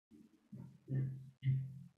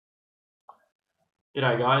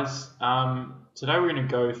G'day guys. Today we're going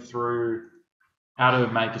to go through how to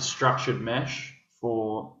make a structured mesh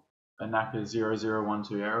for a NACA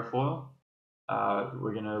 0012 aerofoil.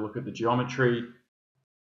 We're going to look at the geometry,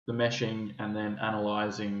 the meshing, and then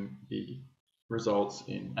analysing the results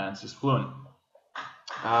in Ansys Fluent.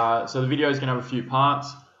 So the video is going to have a few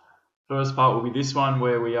parts. First part will be this one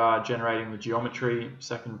where we are generating the geometry.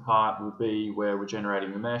 Second part will be where we're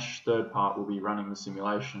generating the mesh. Third part will be running the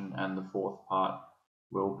simulation, and the fourth part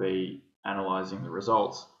will be analysing the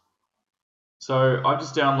results. So I've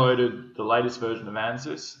just downloaded the latest version of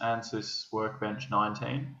Ansys Workbench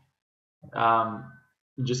 19.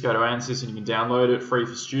 You just go to Ansys and you can download it, free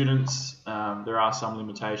for students. There are some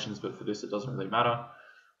limitations, but for this it doesn't really matter.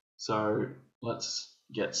 So let's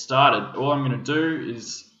get started. All I'm going to do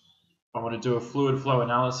is I want to do a fluid flow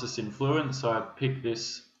analysis in Fluent, so I pick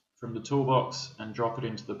this from the toolbox and drop it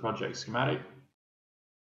into the project schematic.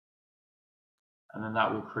 And then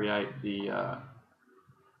that will create the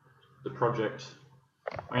project.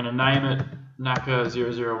 I'm going to name it NACA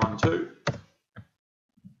 0012.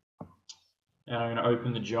 And I'm going to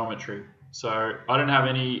open the geometry. So I don't have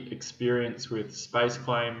any experience with space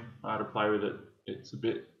claim. I had to play with it. It's a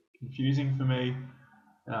bit confusing for me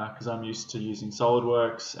because I'm used to using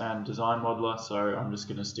SolidWorks and Design Modeler, so I'm just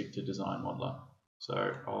going to stick to Design Modeler.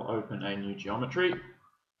 So I'll open a new geometry.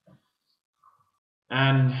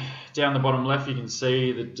 And down the bottom left you can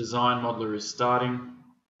see the Design Modeler is starting.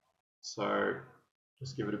 So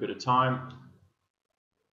just give it a bit of time.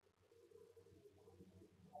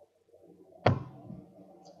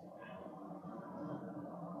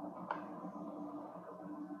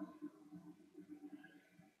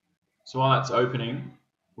 So while that's opening,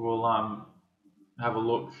 we'll have a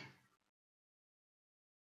look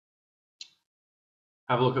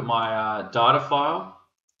at my data file.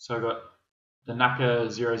 So I've got the NACA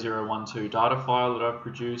 0012 data file that I've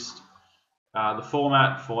produced. The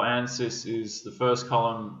format for Ansys is the first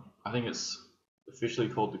column, I think it's officially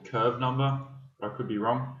called the curve number, but I could be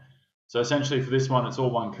wrong. So essentially for this one it's all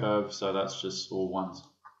one curve, so that's just all ones.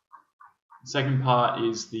 The second part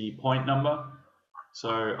is the point number. So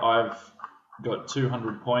I've got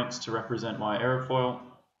 200 points to represent my aerofoil,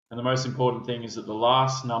 and the most important thing is that the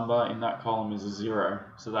last number in that column is a 0,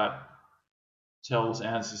 so that tells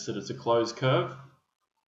Ansys that it's a closed curve.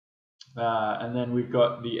 And then we've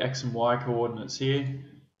got the X and Y coordinates here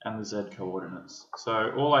and the Z coordinates.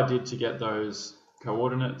 So all I did to get those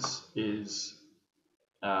coordinates is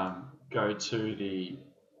go to the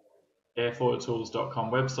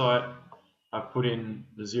airfoiltools.com website. I've put in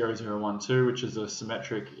the 0012, which is a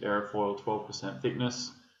symmetric aerofoil 12%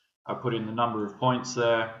 thickness. I put in the number of points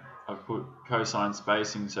there. I've put cosine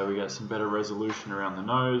spacing so we get some better resolution around the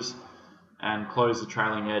nose, and close the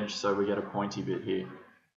trailing edge so we get a pointy bit here.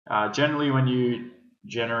 Generally when you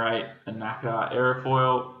generate a NACA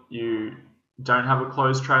aerofoil, you don't have a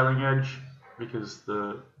closed trailing edge because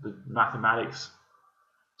the mathematics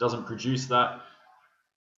doesn't produce that.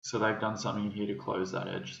 So they've done something here to close that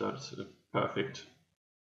edge, so it's a perfect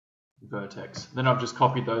vertex. Then I've just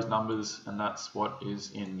copied those numbers, and that's what is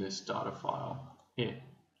in this data file here.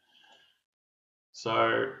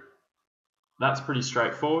 So that's pretty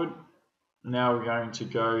straightforward. Now we're going to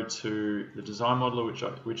go to the Design Modeler,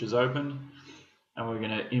 which is opened, and we're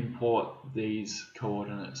going to import these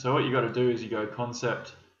coordinates. So what you got to do is you go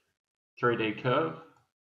Concept 3D Curve,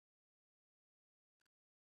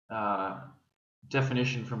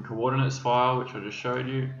 definition from coordinates file, which I just showed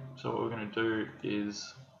you. So what we're going to do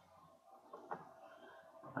is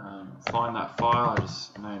find that file. I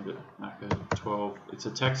just named it NACA 12. It's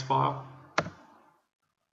a text file,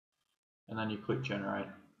 and then you click Generate.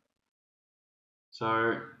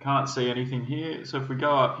 So can't see anything here. So if we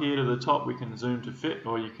go up here to the top, we can zoom to fit,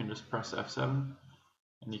 or you can just press F7,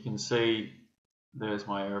 and you can see there's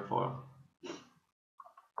my aerofoil.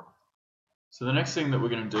 So the next thing that we're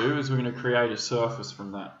going to do is we're going to create a surface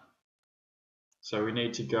from that. So we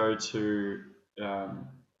need to go to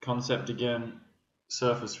Concept again,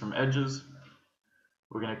 Surface from Edges.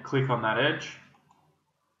 We're going to click on that edge,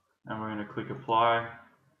 and we're going to click Apply,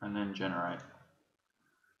 and then Generate.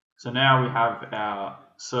 So now we have our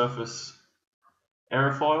surface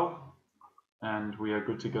aerofoil, and we are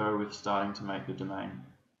good to go with starting to make the domain.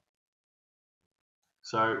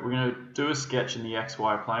 So we're going to do a sketch in the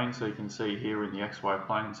XY plane, so you can see here in the XY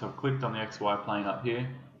plane. So I've clicked on the XY plane up here,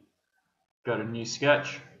 go to New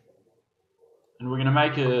Sketch, and we're going to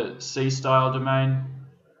make a C-style domain.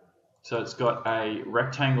 So it's got a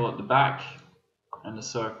rectangle at the back and a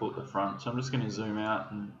circle at the front. So I'm just going to zoom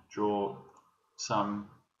out and draw some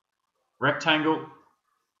rectangle.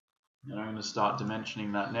 And I'm going to start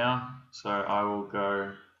dimensioning that now. So I will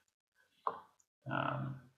go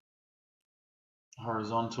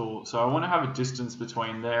horizontal. So I want to have a distance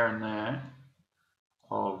between there and there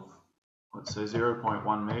of, let's say,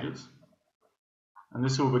 0.1 meters. And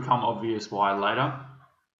this will become obvious why later.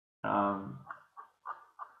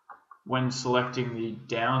 When selecting the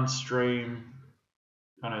downstream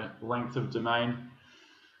kind of length of domain,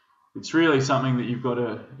 it's really something that you've got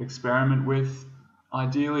to experiment with.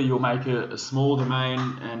 Ideally, you'll make a small domain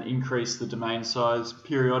and increase the domain size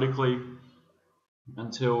periodically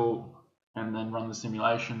and then run the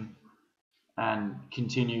simulation and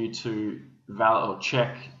continue to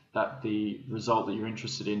check that the result that you're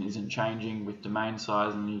interested in isn't changing with domain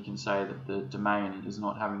size, and you can say that the domain is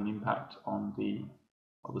not having an impact on the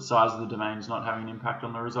size of the domain is not having an impact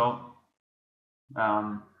on the result.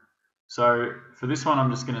 So for this one,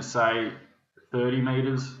 I'm just going to say 30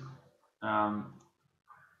 meters.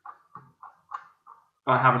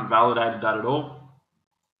 I haven't validated that at all,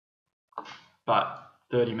 but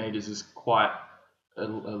 30 meters is quite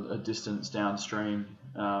a distance downstream,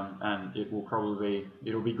 and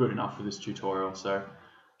it'll be good enough for this tutorial. So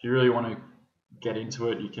if you really want to get into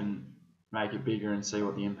it, you can make it bigger and see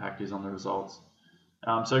what the impact is on the results.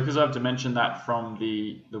 So because I've dimensioned that from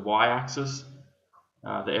the y-axis,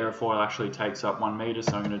 the aerofoil actually takes up 1 meter,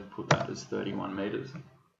 so I'm going to put that as 31 meters.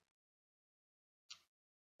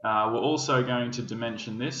 We're also going to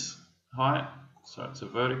dimension this height, so it's a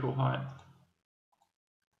vertical height,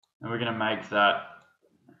 and we're going to make that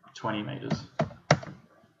 20 meters.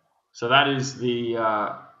 So that is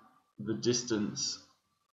the distance,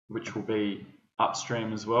 which will be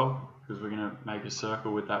upstream as well, because we're going to make a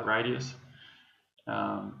circle with that radius.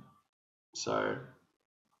 So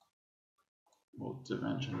we'll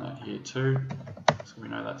dimension that here too, so we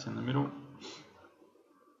know that's in the middle.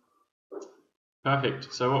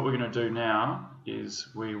 Perfect. So what we're going to do now is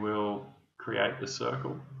we will create the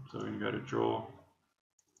circle. So we're going to go to draw,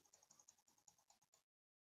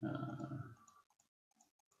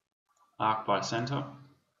 arc by center,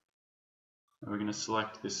 and we're going to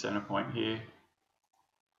select this center point here.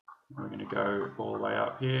 And we're going to go all the way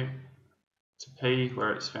up here to P,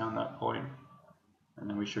 where it's found that point, and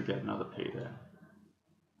then we should get another P there.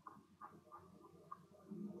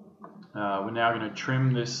 We're now going to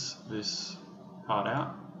trim this part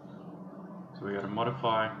out. So we go to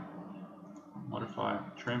modify,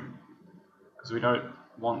 trim, because we don't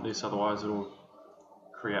want this, otherwise it'll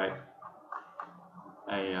create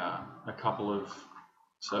a couple of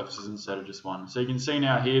surfaces instead of just one. So you can see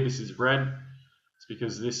now here this is red. It's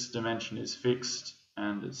because this dimension is fixed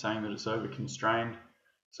and it's saying that it's over constrained,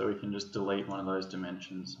 so we can just delete one of those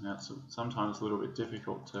dimensions. Now it's sometimes a little bit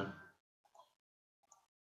difficult to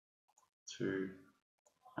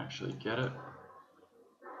actually get it.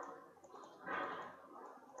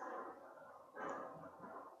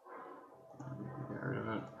 Get rid of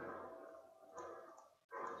it.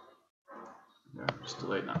 Yeah, just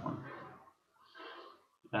delete that one.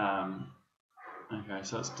 Okay,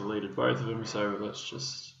 so that's deleted both of them, so let's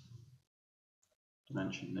just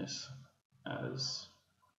dimension this as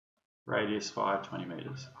radius 5, 20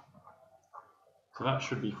 meters. So that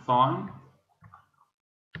should be fine.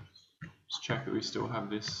 Just check that we still have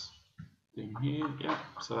this thing here. Yeah,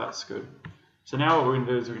 so that's good. So now what we're going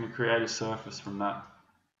to do is we're going to create a surface from that.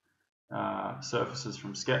 Surfaces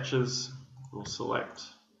from sketches. We'll select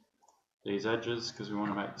these edges because we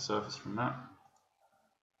want to make the surface from that.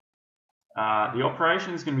 The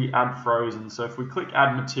operation is going to be add frozen. So if we click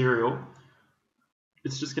add material,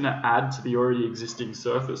 it's just going to add to the already existing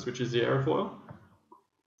surface, which is the aerofoil.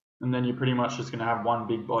 And then you're pretty much just going to have one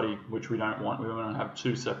big body, which we don't want. We want to have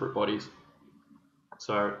two separate bodies.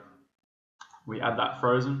 So we add that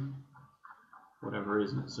frozen, whatever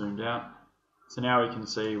reason it's zoomed out. So now we can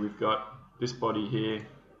see we've got this body here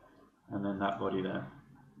and then that body there.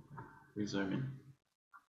 We zoom in.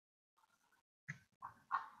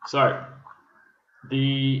 So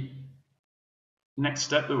the next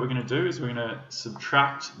step that we're going to do is we're going to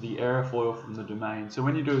subtract the aerofoil from the domain. So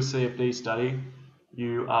when you do a CFD study,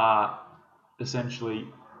 you are essentially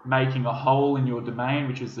making a hole in your domain,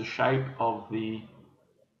 which is the shape of the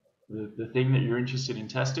thing that you're interested in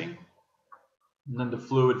testing, and then the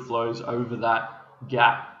fluid flows over that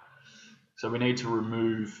gap. So we need to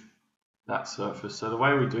remove that surface. So the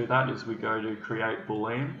way we do that is we go to create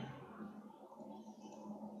Boolean,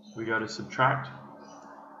 we go to subtract.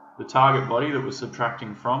 The target body that we're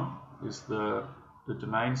subtracting from is the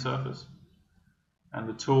domain surface, and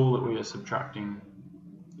the tool that we are subtracting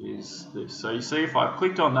is this. So you see if I've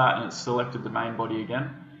clicked on that and it's selected the main body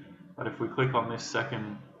again, but if we click on this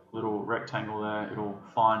second little rectangle there, it'll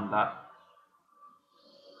find that.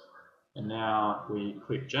 And now we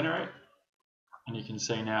click generate, and you can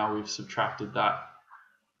see now we've subtracted that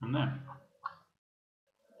from there.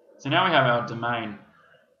 So now we have our domain.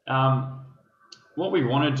 What we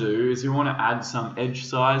want to do is we want to add some edge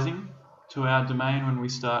sizing to our domain when we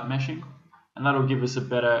start meshing, and that'll give us a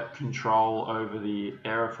better control over the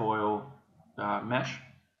aerofoil mesh.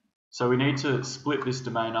 So we need to split this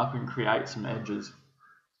domain up and create some edges.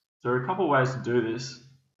 So there are a couple of ways to do this.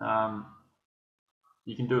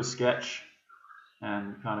 You can do a sketch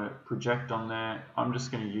and kind of project on there. I'm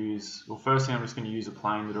just going to use, well, firstly I'm just going to use a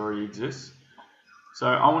plane that already exists. So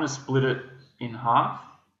I want to split it in half.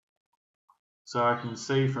 So I can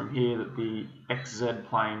see from here that the XZ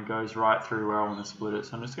plane goes right through where I want to split it.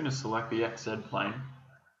 So I'm just going to select the XZ plane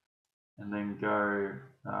and then go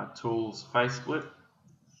Tools, Face Split.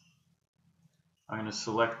 I'm going to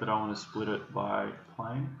select that I want to split it by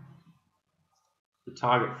plane. The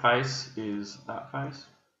target face is that face,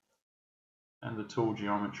 and the tool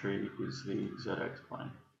geometry is the ZX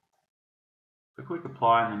plane. So click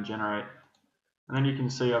Apply and then Generate, and then you can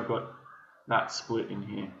see I've got that split in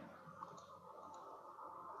here.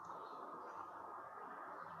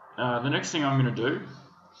 The next thing I'm going to do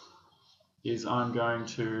is I'm going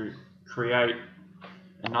to create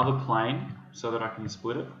another plane so that I can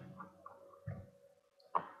split it.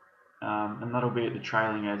 And that'll be at the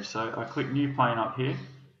trailing edge. So I click New Plane up here.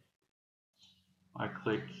 I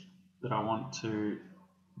click that I want to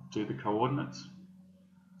do the coordinates.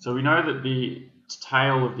 So we know that the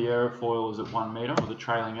tail of the aerofoil is at 1 meter, or the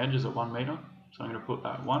trailing edge is at 1 meter. So I'm going to put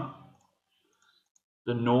that 1.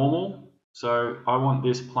 The normal, so I want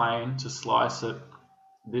this plane to slice it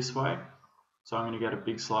this way. So I'm going to get a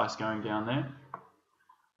big slice going down there.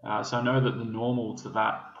 So I know that the normal to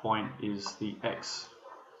that point is the X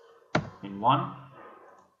in 1,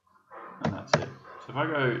 and that's it. So if I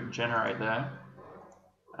go generate there,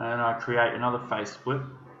 and I create another face split,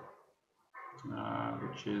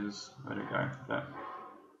 which is, where to go? There.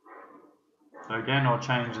 So again, I'll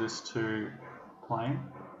change this to plane.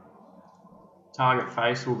 Target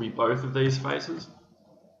face will be both of these faces,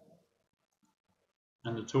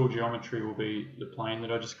 and the tool geometry will be the plane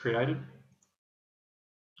that I just created.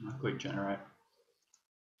 And I click generate.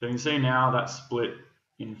 So you can see now that's split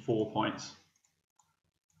in 4 points.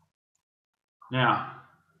 Now,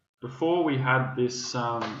 before we had this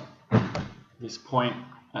this point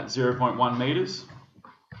at 0.1 meters,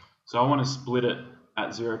 so I want to split it at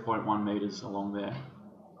 0.1 meters along there,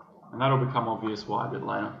 and that'll become obvious why a bit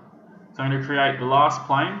later. So I'm going to create the last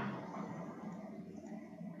plane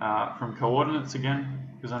from coordinates again,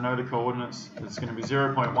 because I know the coordinates. It's going to be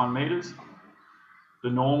 0.1 meters.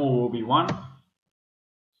 The normal will be 1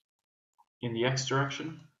 in the X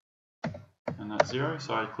direction, and that's 0,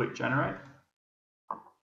 so I click generate.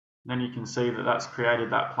 Then you can see that that's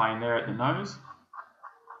created that plane there at the nose,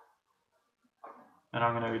 and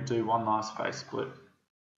I'm going to do one last face split.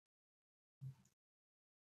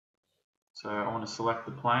 So I want to select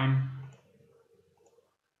the plane.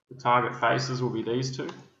 The target faces will be these two,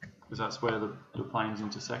 because that's where the plane's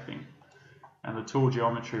intersecting, and the tool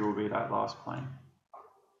geometry will be that last plane,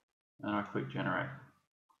 and I click generate.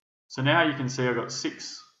 So now you can see I've got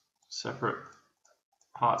 6 separate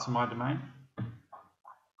parts of my domain.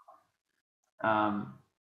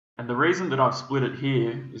 And the reason that I've split it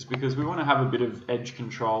here is because we want to have a bit of edge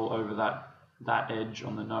control over that edge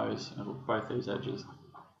on the nose, of both these edges.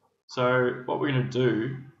 So what we're going to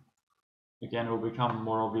do, again, it will become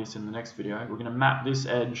more obvious in the next video, we're going to map this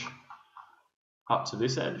edge up to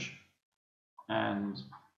this edge, and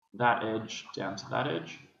that edge down to that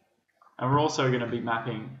edge. And we're also going to be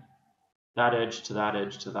mapping that edge to that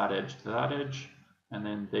edge to that edge to that edge, and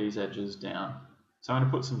then these edges down. So I'm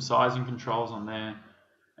going to put some sizing controls on there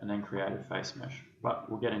and then create a face mesh, but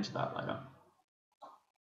we'll get into that later.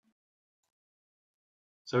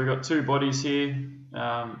 So we've got 2 bodies here.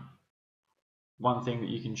 One thing that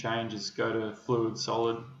you can change is go to fluid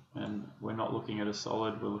solid, and we're not looking at a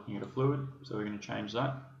solid, we're looking at a fluid, so we're going to change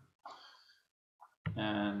that.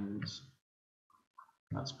 And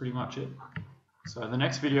that's pretty much it. So the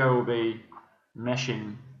next video will be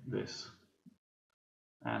meshing this,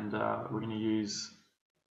 and we're going to use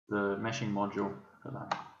the meshing module for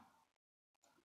that.